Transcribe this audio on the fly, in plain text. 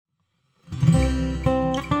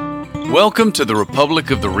Welcome to the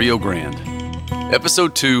Republic of the Rio Grande,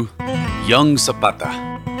 Episode 2, Young Zapata.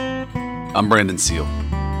 I'm Brandon Seal.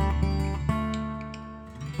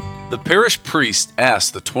 The parish priest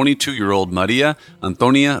asked the 22-year-old Maria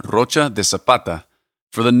Antonia Rocha de Zapata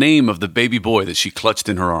for the name of the baby boy that she clutched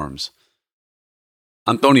in her arms.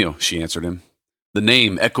 Antonio, she answered him, the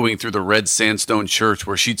name echoing through the red sandstone church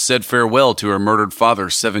where she'd said farewell to her murdered father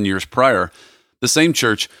 7 years prior, the same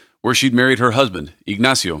church where she'd married her husband,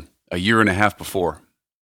 Ignacio, a year and a half before.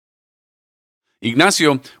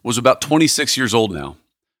 Ignacio was about 26 years old now,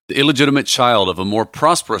 the illegitimate child of a more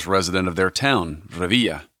prosperous resident of their town,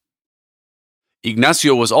 Revilla.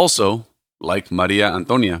 Ignacio was also, like Maria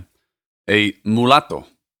Antonia, a mulatto,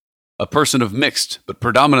 a person of mixed but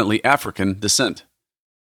predominantly African descent,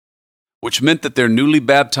 which meant that their newly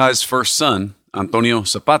baptized first son, Antonio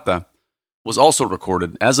Zapata, was also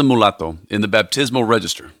recorded as a mulatto in the baptismal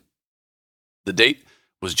register. The date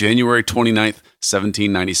was January 29th,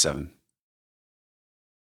 1797.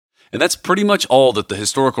 And that's pretty much all that the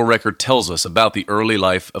historical record tells us about the early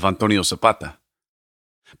life of Antonio Zapata.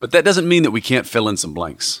 But that doesn't mean that we can't fill in some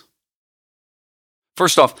blanks.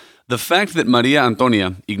 First off, the fact that Maria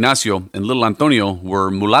Antonia, Ignacio, and little Antonio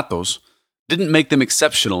were mulattoes didn't make them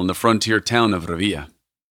exceptional in the frontier town of Revilla.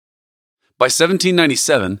 By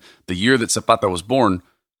 1797, the year that Zapata was born,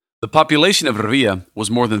 the population of Revilla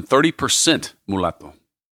was more than 30% mulatto.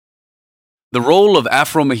 The role of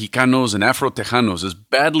Afro-Mexicanos and Afro-Tejanos is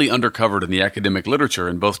badly undercovered in the academic literature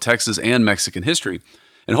in both Texas and Mexican history,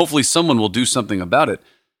 and hopefully someone will do something about it.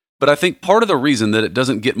 But I think part of the reason that it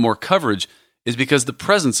doesn't get more coverage is because the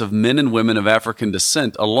presence of men and women of African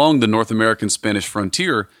descent along the North American Spanish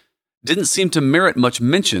frontier didn't seem to merit much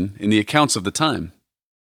mention in the accounts of the time.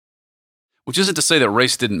 Which isn't to say that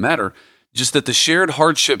race didn't matter, just that the shared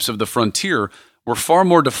hardships of the frontier were far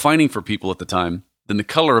more defining for people at the time than the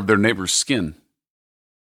color of their neighbor's skin.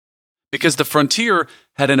 Because the frontier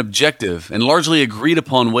had an objective and largely agreed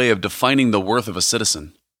upon way of defining the worth of a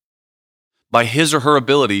citizen by his or her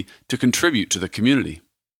ability to contribute to the community,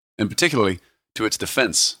 and particularly to its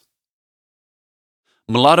defense.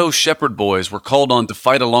 Mulatto shepherd boys were called on to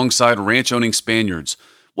fight alongside ranch-owning Spaniards,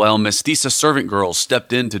 while mestiza servant girls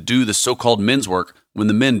stepped in to do the so-called men's work when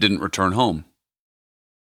the men didn't return home.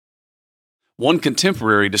 One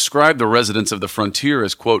contemporary described the residents of the frontier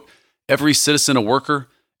as, quote, every citizen a worker,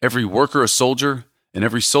 every worker a soldier, and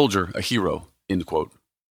every soldier a hero, end quote.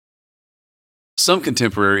 Some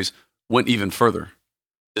contemporaries went even further,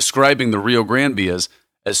 describing the Rio Grande villas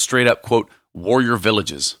as straight-up, quote, warrior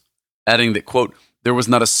villages, adding that, quote, there was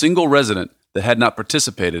not a single resident that had not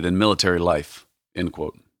participated in military life, end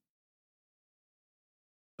quote.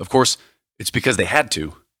 Of course, it's because they had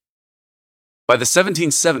to. By the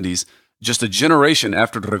 1770s, just a generation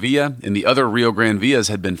after Revilla and the other Rio Grande villas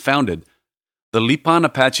had been founded, the Lipan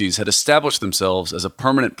Apaches had established themselves as a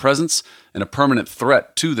permanent presence and a permanent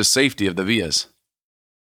threat to the safety of the villas.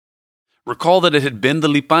 Recall that it had been the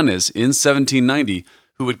Lipanes in 1790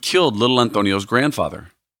 who had killed little Antonio's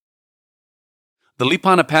grandfather. The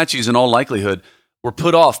Lipan Apaches, in all likelihood, were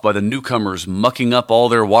put off by the newcomers mucking up all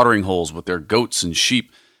their watering holes with their goats and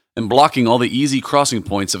sheep and blocking all the easy crossing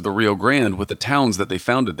points of the Rio Grande with the towns that they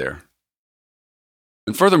founded there.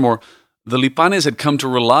 And furthermore, the Lipanes had come to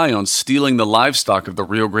rely on stealing the livestock of the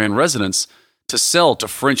Rio Grande residents to sell to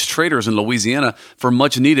French traders in Louisiana for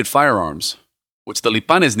much-needed firearms, which the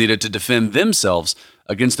Lipanes needed to defend themselves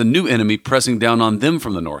against a new enemy pressing down on them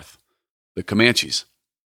from the north, the Comanches.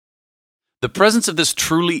 The presence of this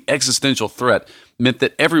truly existential threat meant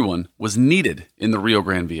that everyone was needed in the Rio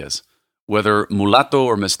Grande villas, whether mulatto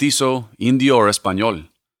or mestizo, indio or español.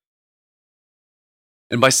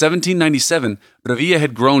 And by 1797, Revilla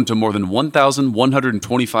had grown to more than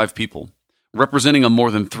 1,125 people, representing a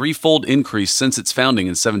more than threefold increase since its founding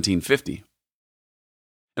in 1750.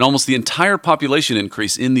 And almost the entire population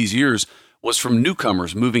increase in these years was from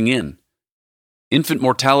newcomers moving in. Infant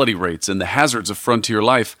mortality rates and the hazards of frontier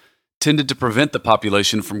life tended to prevent the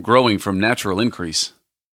population from growing from natural increase.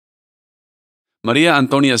 Maria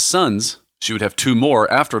Antonia's sons, she would have two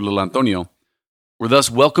more after little Antonio, were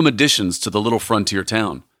thus welcome additions to the little frontier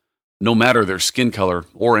town, no matter their skin color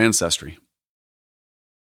or ancestry.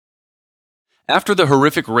 After the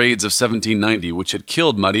horrific raids of 1790, which had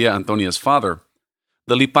killed Maria Antonia's father,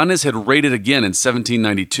 the Lipanes had raided again in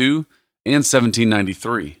 1792 and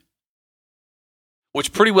 1793.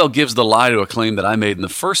 Which pretty well gives the lie to a claim that I made in the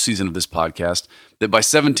first season of this podcast, that by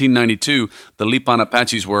 1792, the Lipan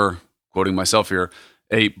Apaches were, quoting myself here,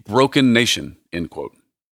 a broken nation, end quote.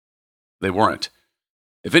 They weren't.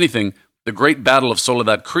 If anything, the Great Battle of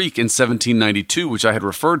Soledad Creek in 1792, which I had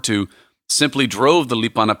referred to, simply drove the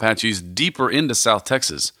Lipan Apaches deeper into South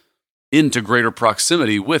Texas, into greater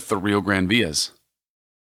proximity with the Rio Grande Villas.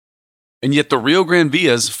 And yet the Rio Grande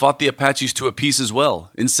Villas fought the Apaches to a peace as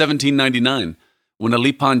well in 1799, when a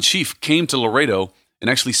Lipan chief came to Laredo and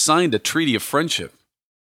actually signed a treaty of friendship.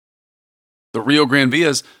 The Rio Grande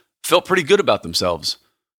Villas felt pretty good about themselves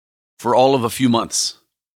for all of a few months.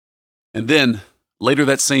 And then, later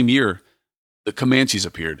that same year, the Comanches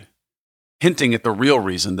appeared, hinting at the real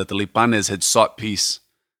reason that the Lipanes had sought peace,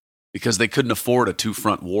 because they couldn't afford a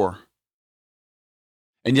two-front war.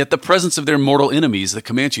 And yet the presence of their mortal enemies, the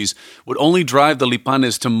Comanches, would only drive the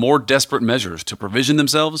Lipanes to more desperate measures to provision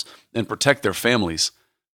themselves and protect their families,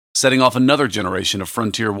 setting off another generation of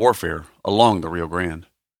frontier warfare along the Rio Grande.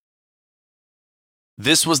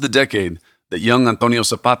 This was the decade that young Antonio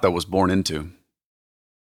Zapata was born into.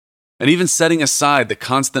 And even setting aside the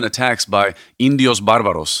constant attacks by Indios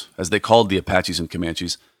Bárbaros, as they called the Apaches and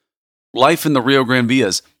Comanches, life in the Rio Grande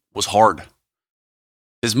Villas was hard.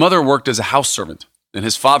 His mother worked as a house servant, and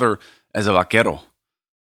his father as a vaquero.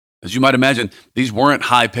 As you might imagine, these weren't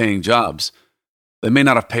high-paying jobs. They may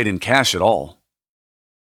not have paid in cash at all.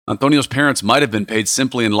 Antonio's parents might have been paid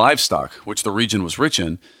simply in livestock, which the region was rich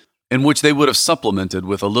in which they would have supplemented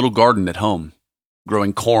with a little garden at home,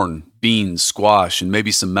 growing corn, beans, squash, and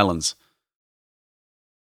maybe some melons.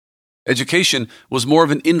 Education was more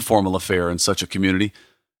of an informal affair in such a community,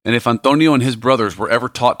 and if Antonio and his brothers were ever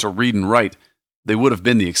taught to read and write, they would have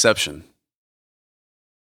been the exception.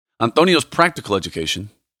 Antonio's practical education,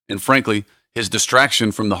 and frankly, his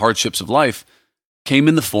distraction from the hardships of life, came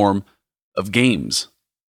in the form of games.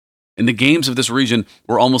 And the games of this region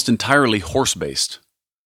were almost entirely horse-based.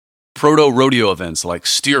 Proto-rodeo events like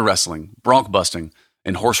steer wrestling, bronc busting,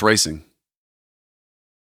 and horse racing.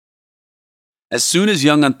 As soon as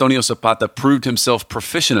young Antonio Zapata proved himself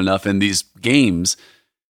proficient enough in these games,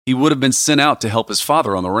 he would have been sent out to help his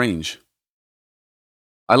father on the range.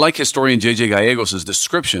 I like historian J.J. Gallegos'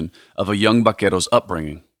 description of a young vaquero's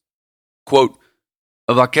upbringing. Quote,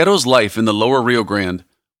 "A vaquero's life in the lower Rio Grande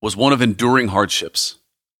was one of enduring hardships.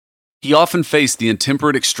 He often faced the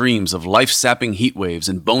intemperate extremes of life-sapping heat waves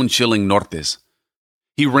and bone-chilling nortes.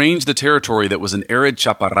 He ranged the territory that was an arid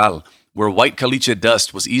chaparral, where white caliche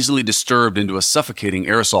dust was easily disturbed into a suffocating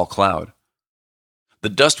aerosol cloud. The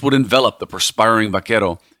dust would envelop the perspiring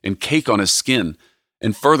vaquero and cake on his skin,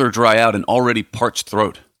 and further dry out an already parched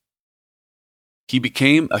throat. He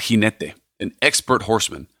became a jinete, an expert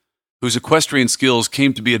horseman, whose equestrian skills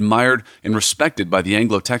came to be admired and respected by the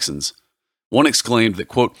Anglo-Texans. One exclaimed that,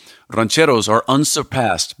 quote, 'rancheros are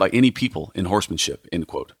unsurpassed by any people in horsemanship,' end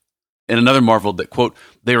quote. And another marveled that, quote,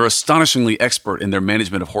 'they are astonishingly expert in their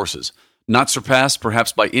management of horses, not surpassed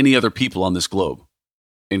perhaps by any other people on this globe,'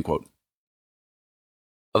 end quote.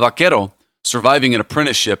 A vaquero, surviving an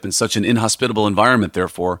apprenticeship in such an inhospitable environment,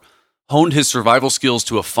 therefore, honed his survival skills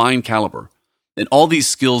to a fine caliber, and all these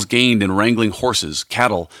skills gained in wrangling horses,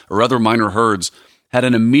 cattle, or other minor herds had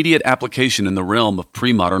an immediate application in the realm of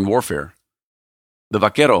pre-modern warfare. The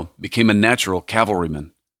vaquero became a natural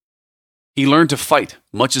cavalryman. He learned to fight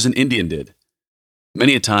much as an Indian did,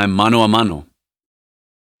 many a time mano a mano.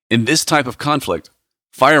 In this type of conflict,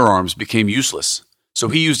 firearms became useless, so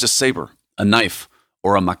he used a saber, a knife,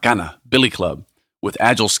 or a macana, billy club, with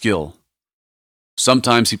agile skill.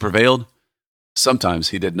 Sometimes he prevailed, sometimes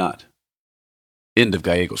he did not." End of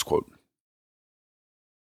Gallegos' quote.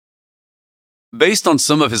 Based on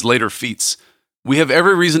some of his later feats, we have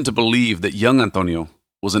every reason to believe that young Antonio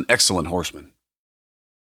was an excellent horseman.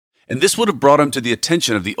 And this would have brought him to the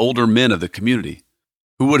attention of the older men of the community,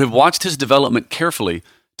 who would have watched his development carefully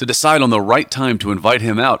to decide on the right time to invite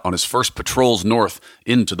him out on his first patrols north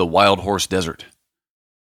into the wild horse desert.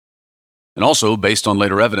 And also, based on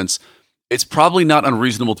later evidence, it's probably not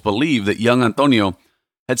unreasonable to believe that young Antonio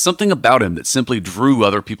had something about him that simply drew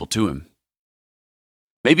other people to him.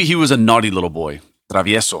 Maybe he was a naughty little boy,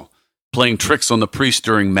 travieso, playing tricks on the priest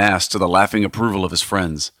during Mass to the laughing approval of his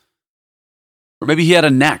friends. Or maybe he had a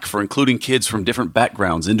knack for including kids from different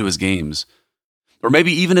backgrounds into his games. Or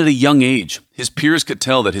maybe even at a young age, his peers could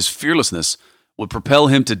tell that his fearlessness would propel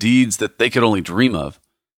him to deeds that they could only dream of.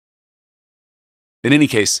 In any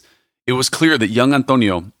case, it was clear that young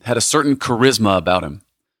Antonio had a certain charisma about him,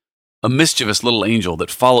 a mischievous little angel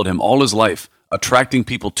that followed him all his life, attracting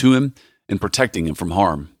people to him and protecting him from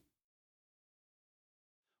harm.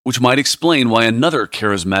 Which might explain why another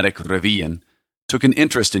charismatic Revillan took an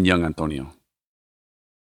interest in young Antonio.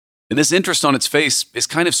 And this interest on its face is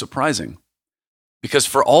kind of surprising, because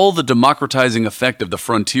for all the democratizing effect of the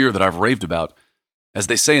frontier that I've raved about, as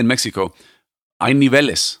they say in Mexico, hay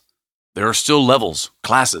niveles. There are still levels,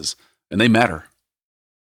 classes, and they matter.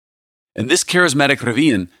 And this charismatic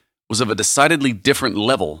Revillan was of a decidedly different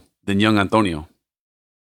level than young Antonio.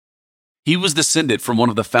 He was descended from one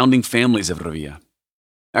of the founding families of Revilla.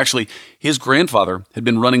 Actually, his grandfather had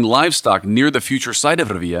been running livestock near the future site of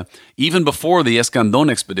Revilla even before the Escandón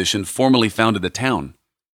expedition formally founded the town.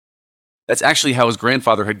 That's actually how his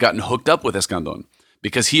grandfather had gotten hooked up with Escandón,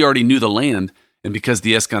 because he already knew the land and because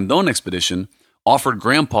the Escandón expedition offered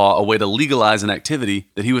Grandpa a way to legalize an activity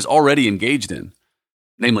that he was already engaged in,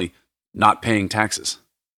 namely, not paying taxes.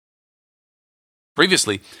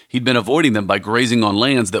 Previously, he'd been avoiding them by grazing on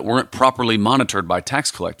lands that weren't properly monitored by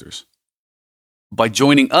tax collectors. By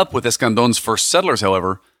joining up with Escandón's first settlers,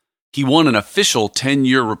 however, he won an official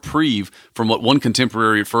 10-year reprieve from what one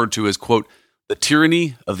contemporary referred to as, quote, the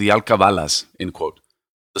tyranny of the alcabalas, end quote,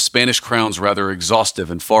 the Spanish crown's rather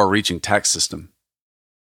exhaustive and far-reaching tax system.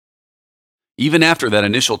 Even after that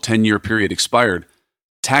initial 10-year period expired,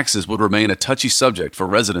 taxes would remain a touchy subject for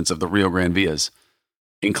residents of the Rio Grande Villas,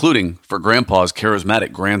 including for Grandpa's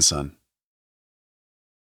charismatic grandson.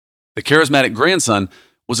 The charismatic grandson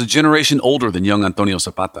was a generation older than young Antonio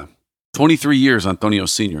Zapata, 23 years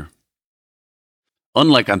Antonio's senior.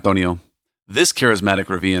 Unlike Antonio, this charismatic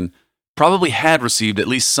Revillan probably had received at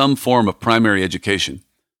least some form of primary education,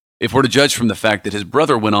 if we're to judge from the fact that his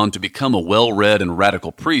brother went on to become a well-read and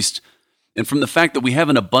radical priest, and from the fact that we have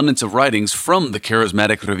an abundance of writings from the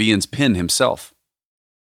charismatic Revillan's pen himself.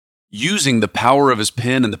 Using the power of his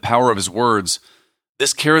pen and the power of his words,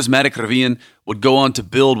 this charismatic Revillan would go on to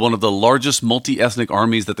build one of the largest multi-ethnic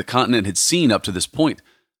armies that the continent had seen up to this point,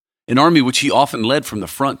 an army which he often led from the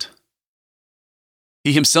front.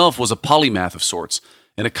 He himself was a polymath of sorts,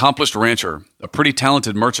 an accomplished rancher, a pretty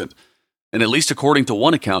talented merchant, and at least according to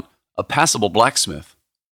one account, a passable blacksmith.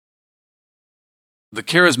 The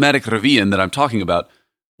charismatic Revillan that I'm talking about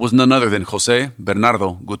was none other than José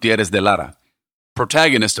Bernardo Gutiérrez de Lara,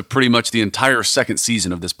 protagonist of pretty much the entire second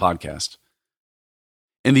season of this podcast.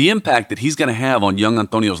 And the impact that he's going to have on young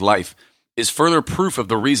Antonio's life is further proof of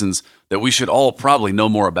the reasons that we should all probably know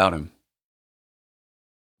more about him.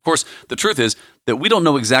 Of course, the truth is that we don't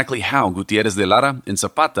know exactly how Gutiérrez de Lara and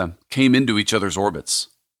Zapata came into each other's orbits.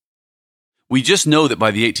 We just know that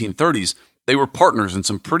by the 1830s, they were partners in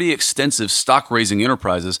some pretty extensive stock-raising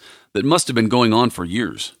enterprises that must have been going on for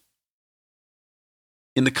years.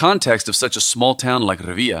 In the context of such a small town like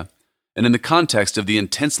Revilla, and in the context of the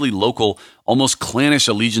intensely local, almost clannish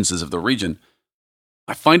allegiances of the region,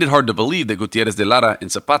 I find it hard to believe that Gutiérrez de Lara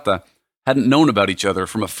and Zapata hadn't known about each other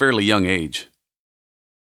from a fairly young age.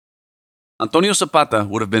 Antonio Zapata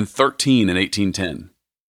would have been 13 in 1810,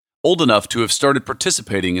 old enough to have started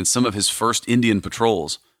participating in some of his first Indian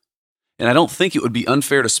patrols, and I don't think it would be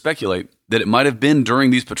unfair to speculate that it might have been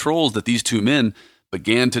during these patrols that these two men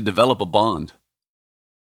began to develop a bond.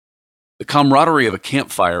 The camaraderie of a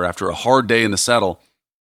campfire after a hard day in the saddle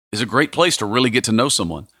is a great place to really get to know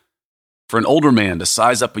someone, for an older man to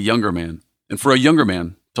size up a younger man, and for a younger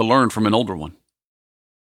man to learn from an older one.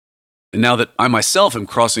 And now that I myself am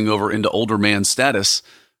crossing over into older man status,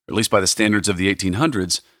 or at least by the standards of the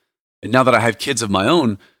 1800s, and now that I have kids of my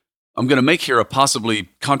own, I'm going to make here a possibly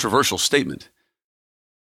controversial statement.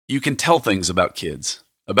 You can tell things about kids,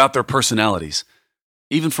 about their personalities,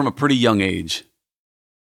 even from a pretty young age.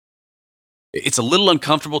 It's a little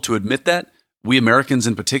uncomfortable to admit that. We Americans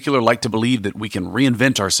in particular like to believe that we can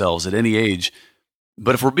reinvent ourselves at any age.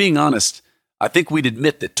 But if we're being honest, I think we'd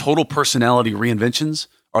admit that total personality reinventions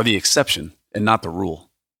are the exception and not the rule.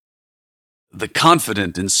 The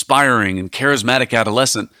confident, inspiring, and charismatic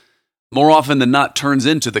adolescent more often than not turns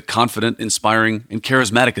into the confident, inspiring, and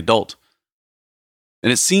charismatic adult.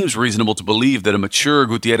 And it seems reasonable to believe that a mature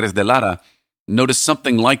Gutiérrez de Lara noticed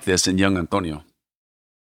something like this in young Antonio.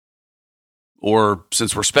 Or,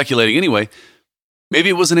 since we're speculating anyway, maybe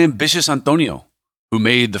it was an ambitious Antonio who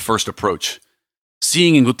made the first approach,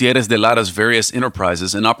 seeing in Gutiérrez de Lara's various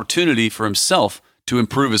enterprises an opportunity for himself to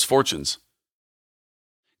improve his fortunes.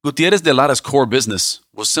 Gutiérrez de Lara's core business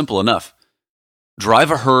was simple enough.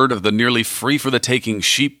 Drive a herd of the nearly free-for-the-taking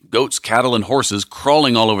sheep, goats, cattle, and horses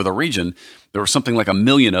crawling all over the region. There were something like 1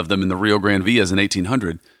 million of them in the Rio Grande Villas in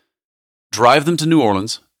 1800. Drive them to New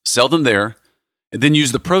Orleans, sell them there, and then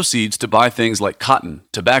use the proceeds to buy things like cotton,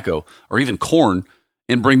 tobacco, or even corn,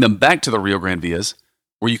 and bring them back to the Rio Grande Villas,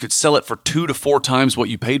 where you could sell it for 2 to 4 times what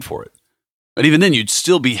you paid for it. And even then, you'd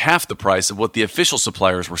still be half the price of what the official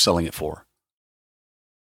suppliers were selling it for.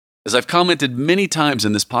 As I've commented many times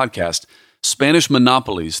in this podcast, Spanish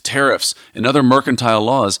monopolies, tariffs, and other mercantile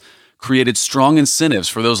laws created strong incentives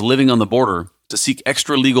for those living on the border to seek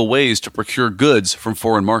extra legal ways to procure goods from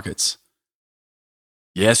foreign markets.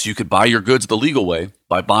 Yes, you could buy your goods the legal way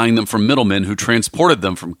by buying them from middlemen who transported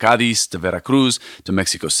them from Cádiz to Veracruz to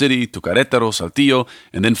Mexico City to Querétaro, Saltillo,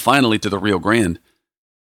 and then finally to the Rio Grande.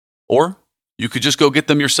 Or you could just go get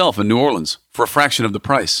them yourself in New Orleans for a fraction of the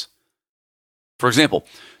price. For example,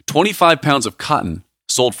 25 pounds of cotton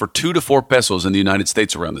sold for 2 to 4 pesos in the United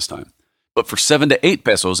States around this time, but for 7 to 8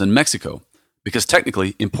 pesos in Mexico, because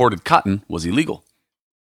technically imported cotton was illegal.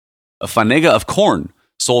 A fanega of corn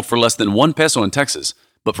sold for less than 1 peso in Texas,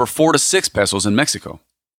 but for 4 to 6 pesos in Mexico.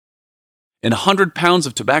 And 100 pounds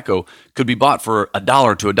of tobacco could be bought for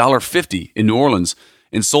 $1 to $1.50 in New Orleans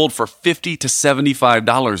and sold for $50 to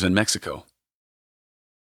 $75 in Mexico.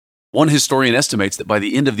 One historian estimates that by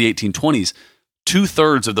the end of the 1820s,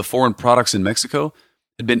 2/3 of the foreign products in Mexico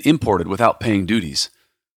had been imported without paying duties.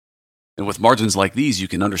 And with margins like these, you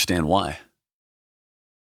can understand why.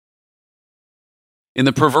 In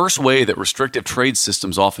the perverse way that restrictive trade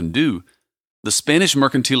systems often do, the Spanish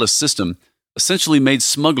mercantilist system essentially made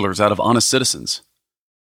smugglers out of honest citizens.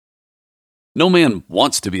 No man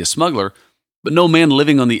wants to be a smuggler, but no man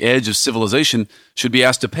living on the edge of civilization should be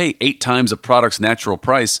asked to pay 8 times a product's natural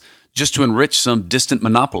price just to enrich some distant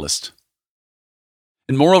monopolist.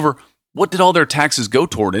 And moreover, what did all their taxes go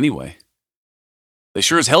toward anyway? They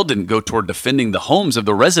sure as hell didn't go toward defending the homes of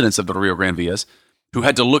the residents of the Rio Grande Villas, who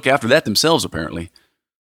had to look after that themselves, apparently.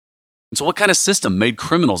 And so what kind of system made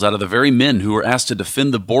criminals out of the very men who were asked to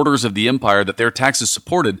defend the borders of the empire that their taxes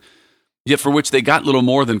supported, yet for which they got little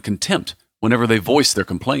more than contempt whenever they voiced their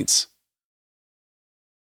complaints?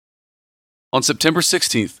 On September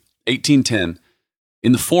 16th, 1810,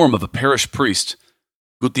 in the form of a parish priest,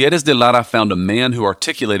 Gutierrez de Lara found a man who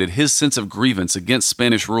articulated his sense of grievance against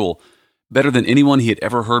Spanish rule better than anyone he had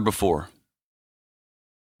ever heard before.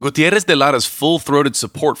 Gutierrez de Lara's full-throated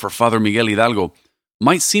support for Father Miguel Hidalgo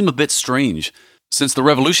might seem a bit strange, since the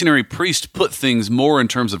revolutionary priest put things more in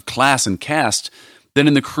terms of class and caste than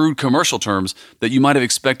in the crude commercial terms that you might have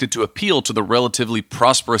expected to appeal to the relatively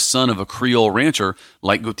prosperous son of a Creole rancher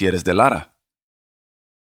like Gutierrez de Lara.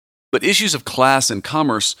 But issues of class and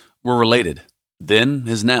commerce were related, then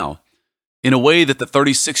as now, in a way that the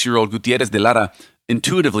 36-year-old Gutierrez de Lara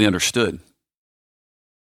intuitively understood.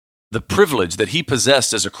 The privilege that he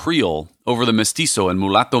possessed as a Creole over the mestizo and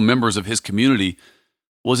mulatto members of his community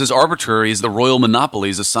was as arbitrary as the royal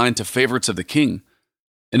monopolies assigned to favorites of the king,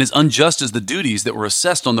 and as unjust as the duties that were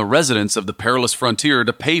assessed on the residents of the perilous frontier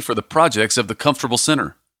to pay for the projects of the comfortable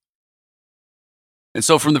center. And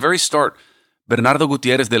so from the very start, Bernardo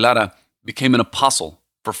Gutierrez de Lara became an apostle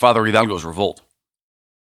for Father Hidalgo's revolt.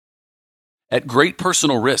 At great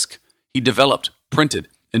personal risk, he developed, printed,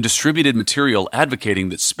 and distributed material advocating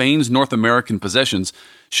that Spain's North American possessions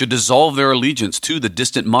should dissolve their allegiance to the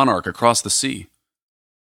distant monarch across the sea.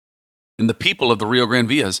 And the people of the Rio Grande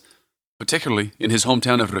Villas, particularly in his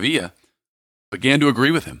hometown of Revilla, began to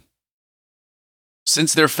agree with him.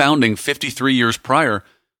 Since their founding 53 years prior,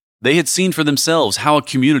 they had seen for themselves how a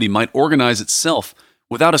community might organize itself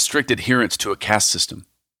without a strict adherence to a caste system.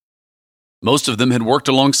 Most of them had worked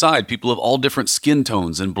alongside people of all different skin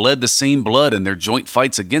tones and bled the same blood in their joint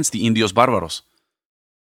fights against the Indios Bárbaros.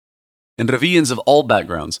 And Revillans of all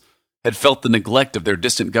backgrounds had felt the neglect of their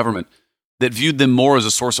distant government that viewed them more as a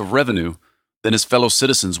source of revenue than as fellow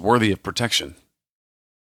citizens worthy of protection.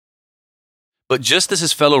 But just as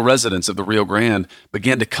his fellow residents of the Rio Grande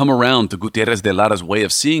began to come around to Gutierrez de Lara's way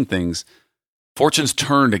of seeing things, fortunes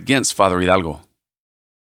turned against Father Hidalgo.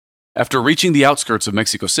 After reaching the outskirts of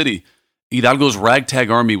Mexico City, Hidalgo's ragtag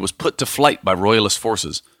army was put to flight by royalist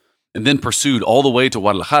forces, and then pursued all the way to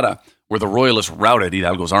Guadalajara, where the royalists routed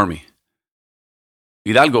Hidalgo's army.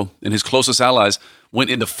 Hidalgo and his closest allies went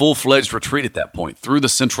into full-fledged retreat at that point, through the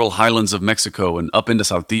central highlands of Mexico and up into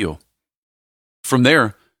Saltillo. From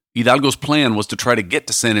there, Hidalgo's plan was to try to get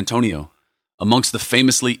to San Antonio, amongst the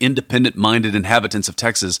famously independent-minded inhabitants of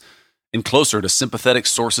Texas, and closer to sympathetic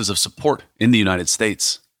sources of support in the United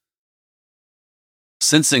States.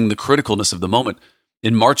 Sensing the criticalness of the moment,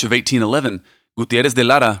 in March of 1811, Gutierrez de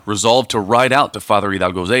Lara resolved to ride out to Father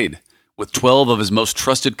Hidalgo's aid, with 12 of his most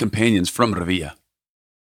trusted companions from Revilla.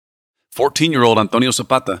 14-year-old Antonio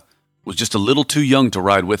Zapata was just a little too young to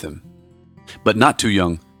ride with him, but not too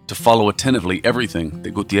young to follow attentively everything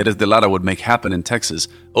that Gutierrez de Lara would make happen in Texas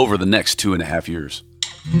over the next 2.5 years.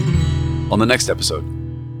 On the next episode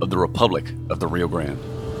of The Republic of the Rio Grande.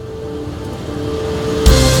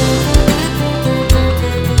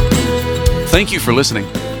 Thank you for listening.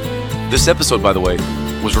 This episode, by the way,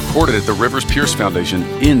 was recorded at the Rivers Pierce Foundation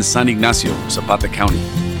in San Ignacio, Zapata County.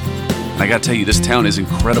 And I gotta tell you, this town is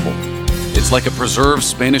incredible. It's like a preserved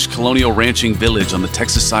Spanish colonial ranching village on the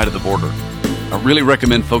Texas side of the border. I really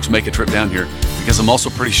recommend folks make a trip down here because I'm also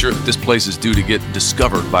pretty sure that this place is due to get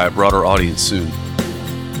discovered by a broader audience soon.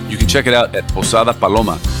 You can check it out at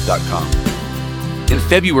posadapaloma.com. In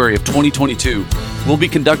February of 2022, we'll be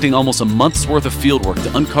conducting almost a month's worth of fieldwork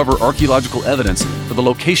to uncover archaeological evidence for the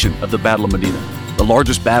location of the Battle of Medina, the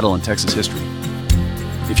largest battle in Texas history.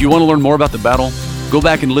 If you want to learn more about the battle, go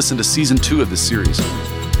back and listen to Season 2 of this series.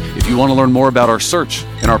 If you want to learn more about our search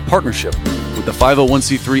and our partnership with the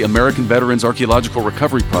 501c3 American Veterans Archaeological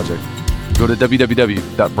Recovery Project, go to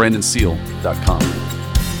www.brandonseal.com.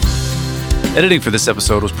 Editing for this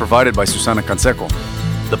episode was provided by Susana Canseco.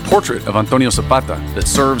 The portrait of Antonio Zapata that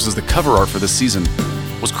serves as the cover art for this season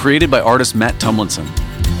was created by artist Matt Tumlinson.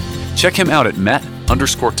 Check him out at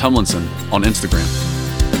Matt_Tumlinson on Instagram.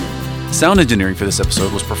 Sound engineering for this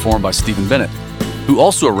episode was performed by Stephen Bennett, who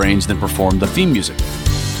also arranged and performed the theme music.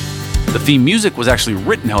 The theme music was actually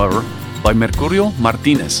written, however, by Mercurio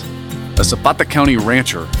Martinez, a Zapata County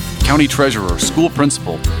rancher, county treasurer, school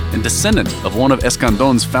principal, and descendant of one of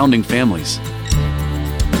Escandon's founding families.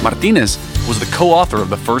 Martinez was the co-author of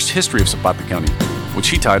the first history of Zapata County, which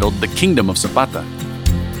he titled The Kingdom of Zapata,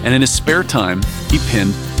 and in his spare time, he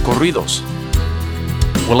penned corridos.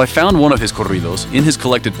 Well, I found one of his corridos in his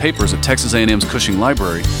collected papers at Texas A&M's Cushing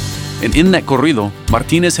Library, and in that corrido,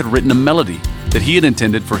 Martinez had written a melody that he had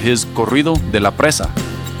intended for his Corrido de la Presa,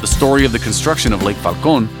 the story of the construction of Lake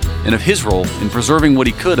Falcon and of his role in preserving what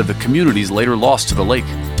he could of the communities later lost to the lake.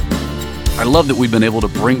 I love that we've been able to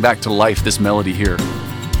bring back to life this melody here,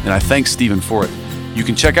 and I thank Stephen for it. You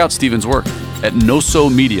can check out Stephen's work at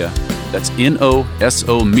Noso Media, that's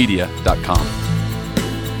NOSO Media.com.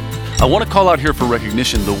 I want to call out here for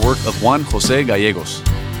recognition the work of Juan Jose Gallegos.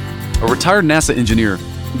 A retired NASA engineer,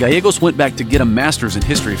 Gallegos went back to get a master's in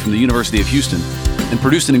history from the University of Houston and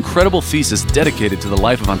produced an incredible thesis dedicated to the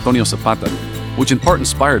life of Antonio Zapata, which in part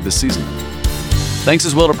inspired this season. Thanks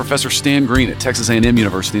as well to Professor Stan Green at Texas A&M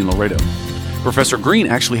University in Laredo. Professor Green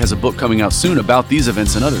actually has a book coming out soon about these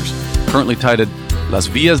events and others, currently titled Las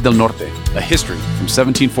Villas del Norte, a history from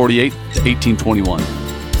 1748 to 1821.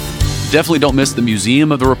 Definitely don't miss the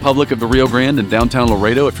Museum of the Republic of the Rio Grande in downtown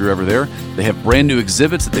Laredo if you're ever there. They have brand new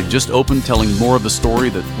exhibits that they've just opened telling more of the story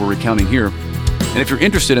that we're recounting here. And if you're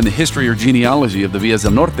interested in the history or genealogy of the Villas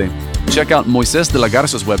del Norte, check out Moises de la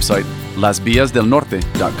Garza's website,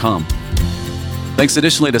 lasvillasdelnorte.com. Thanks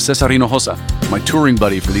additionally to Cesar Hinojosa, my touring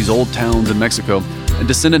buddy for these old towns in Mexico, and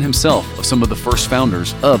descendant himself of some of the first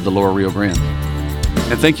founders of the Lower Rio Grande.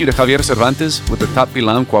 And thank you to Javier Cervantes with the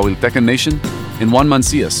Tatpilan Coahuiltecan Nation, and Juan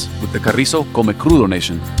Mancias with the Carrizo Come Crudo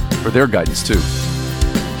Nation for their guidance too.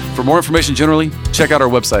 For more information generally, check out our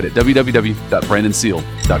website at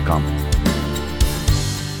www.brandonseal.com.